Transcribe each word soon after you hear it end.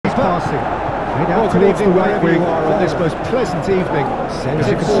passing. Made out towards the right wing on this most pleasant evening. As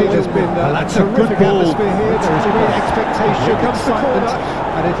you can see, there's been a terrific atmosphere here. There is great expectation. Here comes the corner,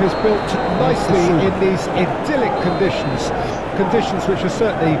 and it is built nicely in these idyllic conditions. Conditions which are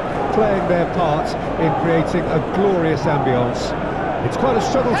certainly playing their part in creating a glorious ambience. It's quite a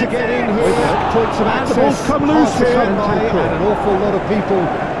struggle to get in here. Points of access come loose here, and an awful lot of people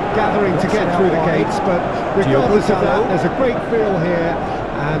gathering to get through the gates. But regardless of that, there's a great feel here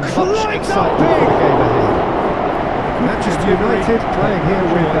and much excitement for the game ahead. Manchester United playing here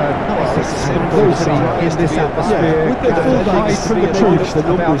with nice and closely in this atmosphere. With the full guys from the truth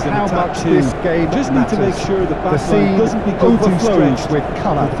about how much this game just need to make sure the back line doesn't become too stretched with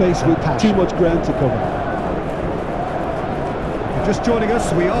colour and faced with too much ground to cover. Just joining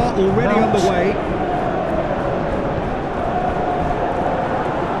us, we are already underway.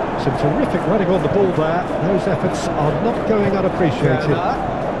 Some terrific running on the ball there. Those efforts are not going unappreciated.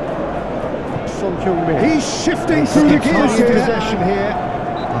 He's shifting through the gears here. Possession here.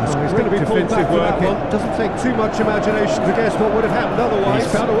 He's going to be pulled back for that one. Doesn't take too much imagination to guess what would have happened otherwise.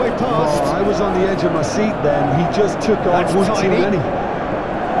 He's found a way past. I was on the edge of my seat then. He just took on one too many.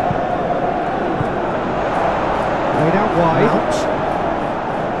 Laid out wide.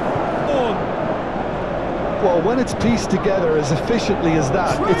 Well, when it's pieced together as efficiently as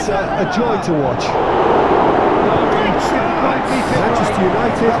that, it's a joy to watch. Manchester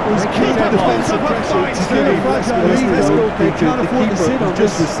United was key to defensive pressure to give a fragile lead. They can't afford to sit on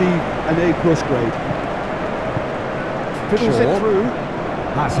just receive an A+ grade. Fiddles it through.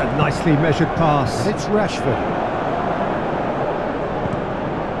 That's a nicely measured pass. And it's Rashford.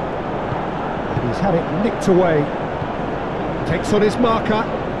 And he's had it nicked away. Takes on his marker.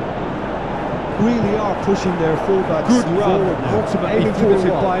 Really are pushing their fullbacks forward now. Ultimately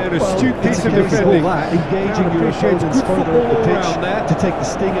thwarted by an astute piece of defending. Engaging your opponents further up the pitch to take the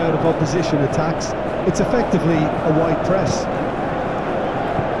sting out of opposition attacks. It's effectively a wide press.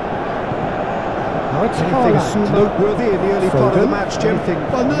 Anything noteworthy in the early part of the match, Jim?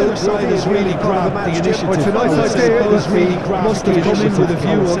 Well, neither side has really grabbed the initiative. It's a nice idea. Must have come in with a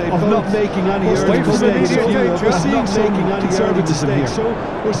view of not making any early mistakes. We're seeing some conservatism here. So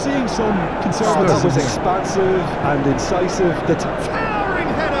we're seeing some conservatism. That was expansive and incisive. The towering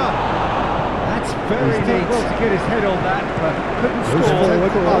header. That's very neat. Well to get his head on that, but couldn't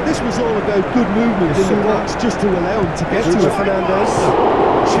score. This was all about good movement in the box, just to allow him to get to it. Fernandez.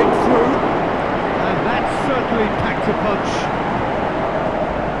 Chip through. Certainly packed a punch.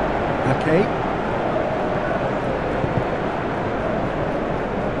 Okay.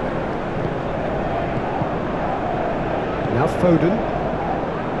 Now Foden.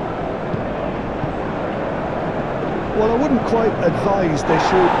 Well, I wouldn't quite advise they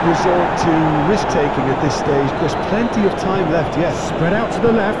should resort to risk-taking at this stage. There's plenty of time left yet. Spread out to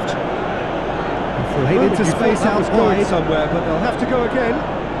the left. Laid into space out wide somewhere, but they'll have to go again.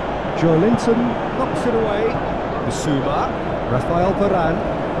 Joe Linton knocks it away. Bissouma, Rafael Varane,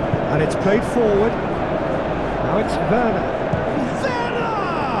 and it's played forward. Now it's Werner.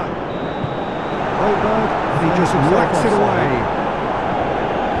 Goldberg, and he just whacks it away.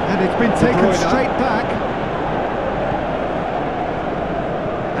 And it's been taken straight back.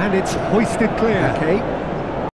 And it's hoisted clear. Okay.